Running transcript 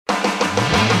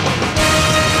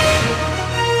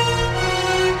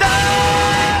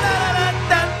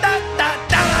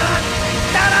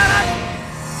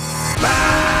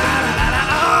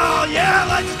Oh, yeah,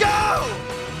 let's go!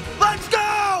 Let's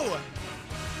go!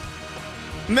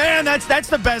 Man, that's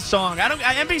the best song.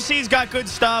 NBC's got good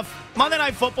stuff. Monday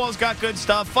Night Football's got good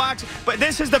stuff. Fox, but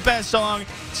this is the best song.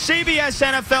 CBS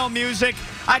NFL music.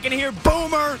 I can hear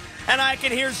Boomer, and I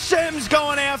can hear Sims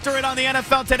going after it on the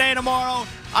NFL Today tomorrow.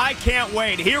 I can't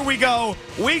wait. Here we go.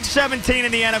 Week 17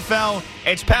 in the NFL.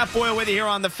 It's Pat Boyle with you here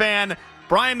on The Fan.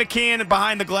 Brian McKeon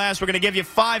behind the glass. We're going to give you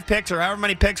 5 picks, or however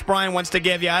many picks Brian wants to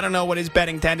give you. I don't know what his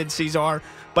betting tendencies are.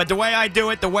 But the way I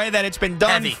do it, the way that it's been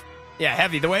done. Heavy. Yeah,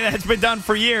 heavy. The way that it's been done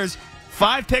for years.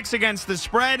 5 picks against the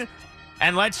spread.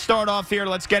 And let's start off here.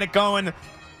 Let's get it going.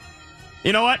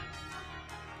 You know what?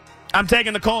 I'm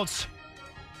taking the Colts.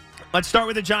 Let's start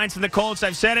with the Giants and the Colts.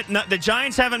 I've said it. No, the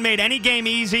Giants haven't made any game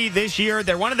easy this year.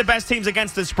 They're one of the best teams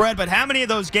against the spread, but how many of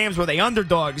those games were they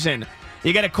underdogs in?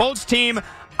 You get a Colts team.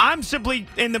 I'm simply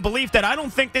in the belief that I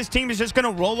don't think this team is just going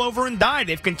to roll over and die.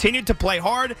 They've continued to play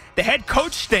hard. The head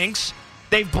coach stinks.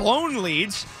 They've blown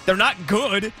leads. They're not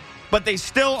good, but they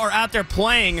still are out there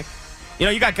playing. You know,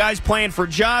 you got guys playing for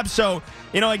jobs. So,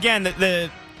 you know, again,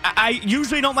 I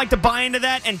usually don't like to buy into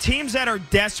that. And teams that are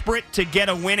desperate to get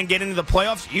a win and get into the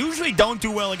playoffs usually don't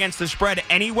do well against the spread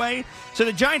anyway. So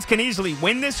the Giants can easily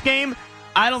win this game.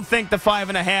 I don't think the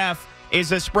 5.5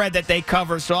 is a spread that they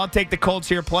cover. So I'll take the Colts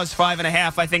here plus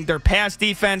 5.5. I think their pass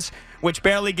defense, which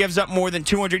barely gives up more than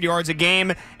 200 yards a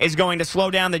game, is going to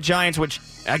slow down the Giants, which,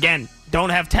 again,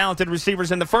 don't have talented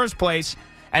receivers in the first place.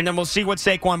 And then we'll see what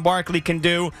Saquon Barkley can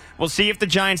do. We'll see if the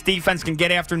Giants' defense can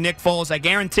get after Nick Foles. I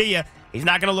guarantee you, he's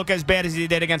not going to look as bad as he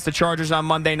did against the Chargers on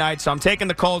Monday night. So I'm taking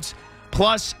the Colts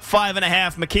plus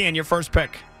 5.5. McKeon, your first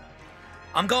pick.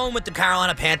 I'm going with the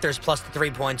Carolina Panthers plus the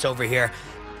 3 points over here.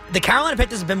 The Carolina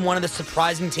Panthers have been one of the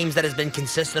surprising teams that has been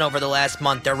consistent over the last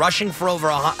month. They're rushing for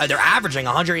they're averaging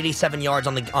 187 yards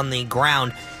on the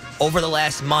ground over the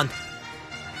last month.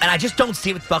 And I just don't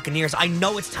see it with Buccaneers. I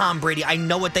know it's Tom Brady. I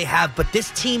know what they have. But this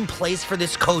team plays for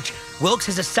this coach. Wilkes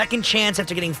has a second chance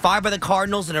after getting fired by the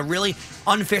Cardinals in a really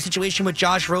unfair situation with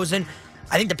Josh Rosen.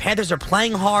 I think the Panthers are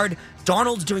playing hard.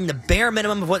 Darnold's doing the bare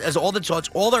minimum of what is all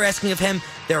they're asking of him.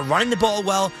 They're running the ball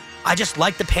well. I just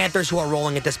like the Panthers, who are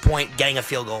rolling at this point, getting a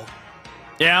field goal.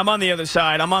 Yeah, I'm on the other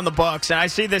side. I'm on the Bucs, and I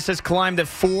see this has climbed to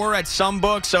 4 at some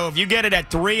books. So if you get it at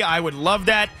 3, I would love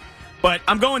that. But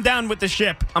I'm going down with the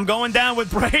ship. I'm going down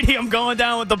with Brady. I'm going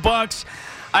down with the Bucs.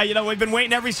 We've been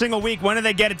waiting every single week. When do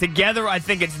they get it together? I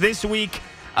think it's this week.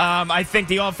 I think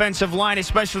the offensive line,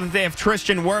 especially if they have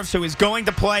Tristan Wirfs, who is going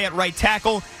to play at right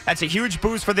tackle, that's a huge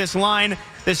boost for this line.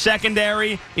 The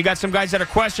secondary, you got some guys that are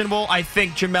questionable. I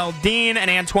think Jamel Dean and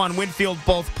Antoine Winfield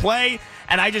both play.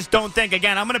 And I just don't think,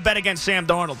 again, I'm going to bet against Sam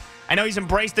Darnold. I know he's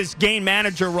embraced this game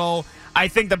manager role. I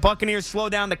think the Buccaneers slow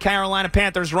down the Carolina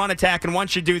Panthers run attack, and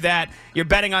once you do that, you're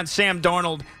betting on Sam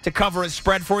Darnold to cover his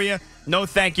spread for you. No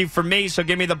thank you for me, so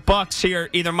give me the Bucs here,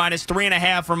 either minus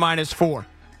 3.5 or minus 4.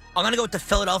 I'm going to go with the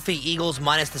Philadelphia Eagles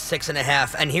minus the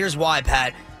 6.5, and here's why,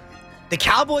 Pat. The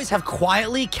Cowboys have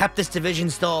quietly kept this division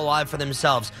still alive for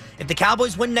themselves. If the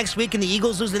Cowboys win next week and the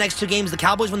Eagles lose the next 2 games, the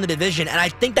Cowboys win the division, and I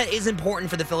think that is important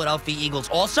for the Philadelphia Eagles.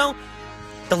 Also,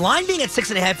 the line being at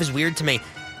 6.5 is weird to me.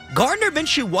 Gardner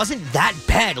Minshew wasn't that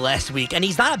bad last week, and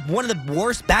he's not one of the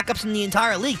worst backups in the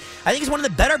entire league. I think he's one of the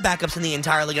better backups in the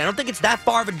entire league. I don't think it's that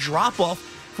far of a drop-off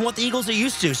from what the Eagles are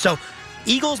used to. So,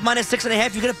 Eagles minus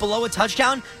 6.5, you get it below a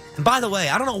touchdown. And by the way,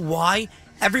 I don't know why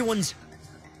everyone's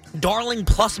darling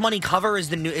plus money cover is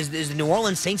the New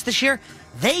Orleans Saints this year.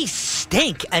 They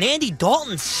stink, and Andy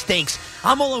Dalton stinks.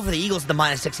 I'm all over the Eagles at the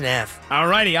minus 6.5. All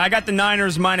righty, I got the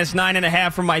Niners minus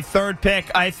 9.5 for my third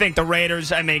pick. I think the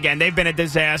Raiders, again, they've been a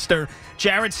disaster.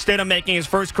 Jarrett Stidham making his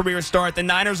first career start. The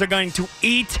Niners are going to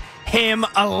eat him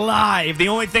alive. The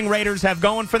only thing Raiders have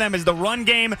going for them is the run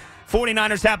game.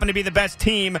 49ers happen to be the best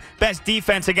team, best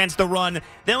defense against the run.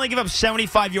 They only give up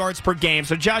 75 yards per game.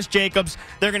 So Josh Jacobs,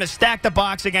 they're going to stack the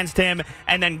box against him,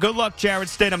 and then good luck Jarrett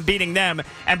Stidham beating them.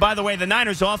 And by the way, the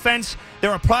Niners offense,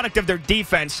 they're a product of their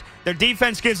defense. Their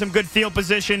defense gives them good field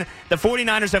position. The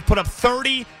 49ers have put up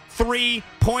 33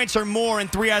 points or more in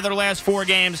 3 out of their last 4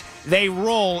 games. They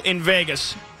roll in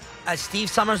Vegas. As Steve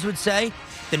Summers would say,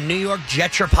 the New York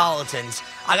Jetropolitans.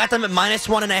 I got them at minus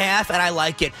 1.5, and I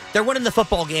like it. They're winning the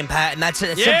football game, Pat, and that's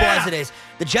as simple as it is.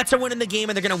 The Jets are winning the game,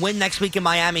 and they're going to win next week in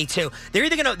Miami, too. They're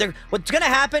either going to... What's going to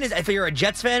happen is, if you're a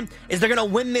Jets fan, is they're going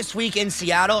to win this week in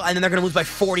Seattle, and then they're going to lose by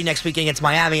 40 next week against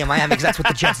Miami, because that's what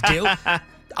the Jets do.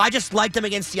 I just like them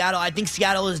against Seattle. I think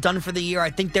Seattle is done for the year. I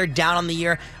think they're down on the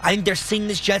year. I think they're seeing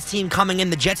this Jets team coming in.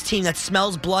 The Jets team that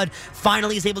smells blood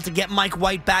finally is able to get Mike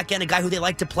White back in, a guy who they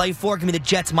like to play for. Give me the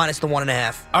Jets minus the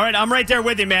 1.5. All right, I'm right there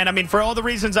with you, man. I mean, for all the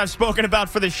reasons I've spoken about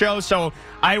for the show, so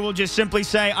I will just simply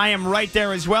say I am right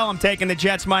there as well. I'm taking the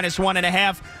Jets minus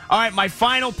 1.5. All right, my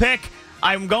final pick.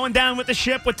 I'm going down with the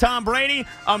ship with Tom Brady.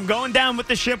 I'm going down with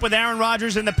the ship with Aaron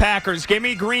Rodgers and the Packers. Give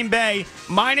me Green Bay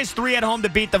minus 3 at home to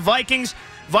beat the Vikings.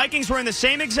 Vikings were in the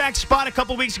same exact spot a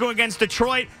couple weeks ago against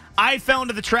Detroit. I fell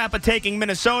into the trap of taking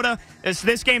Minnesota.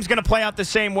 This game's going to play out the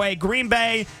same way. Green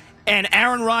Bay and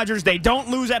Aaron Rodgers, they don't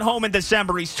lose at home in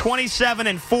December. He's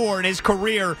 27-4 in his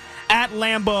career at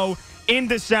Lambeau in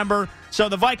December. So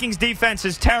the Vikings defense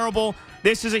is terrible.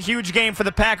 This is a huge game for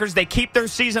the Packers. They keep their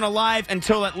season alive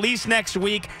until at least next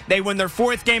week. They win their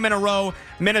 4th game in a row.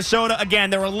 Minnesota,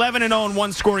 again, they're 11-0 in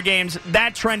one-score games.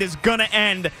 That trend is going to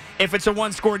end. If it's a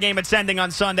one-score game, it's ending on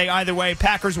Sunday. Either way,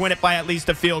 Packers win it by at least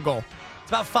a field goal.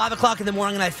 It's about 5 o'clock in the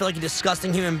morning, and I feel like a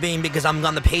disgusting human being because I'm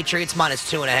on the Patriots minus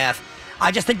 2.5.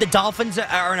 I just think the Dolphins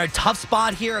are in a tough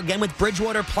spot here. Again, with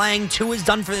Bridgewater playing, should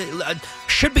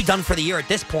be done for the year at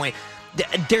this point.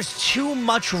 There's too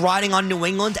much riding on New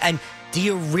England, and do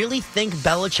you really think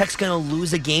Belichick's going to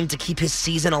lose a game to keep his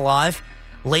season alive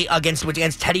late against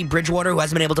Teddy Bridgewater, who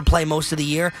hasn't been able to play most of the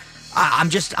year?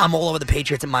 I'm all over the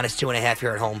Patriots at minus 2.5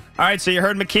 here at home. All right, so you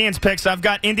heard McKeon's picks. I've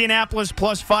got Indianapolis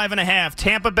plus 5.5,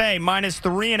 Tampa Bay minus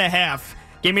 3.5.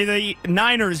 Give me the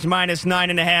Niners minus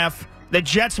 9.5, the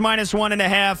Jets minus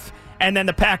 1.5, and then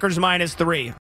the Packers minus 3.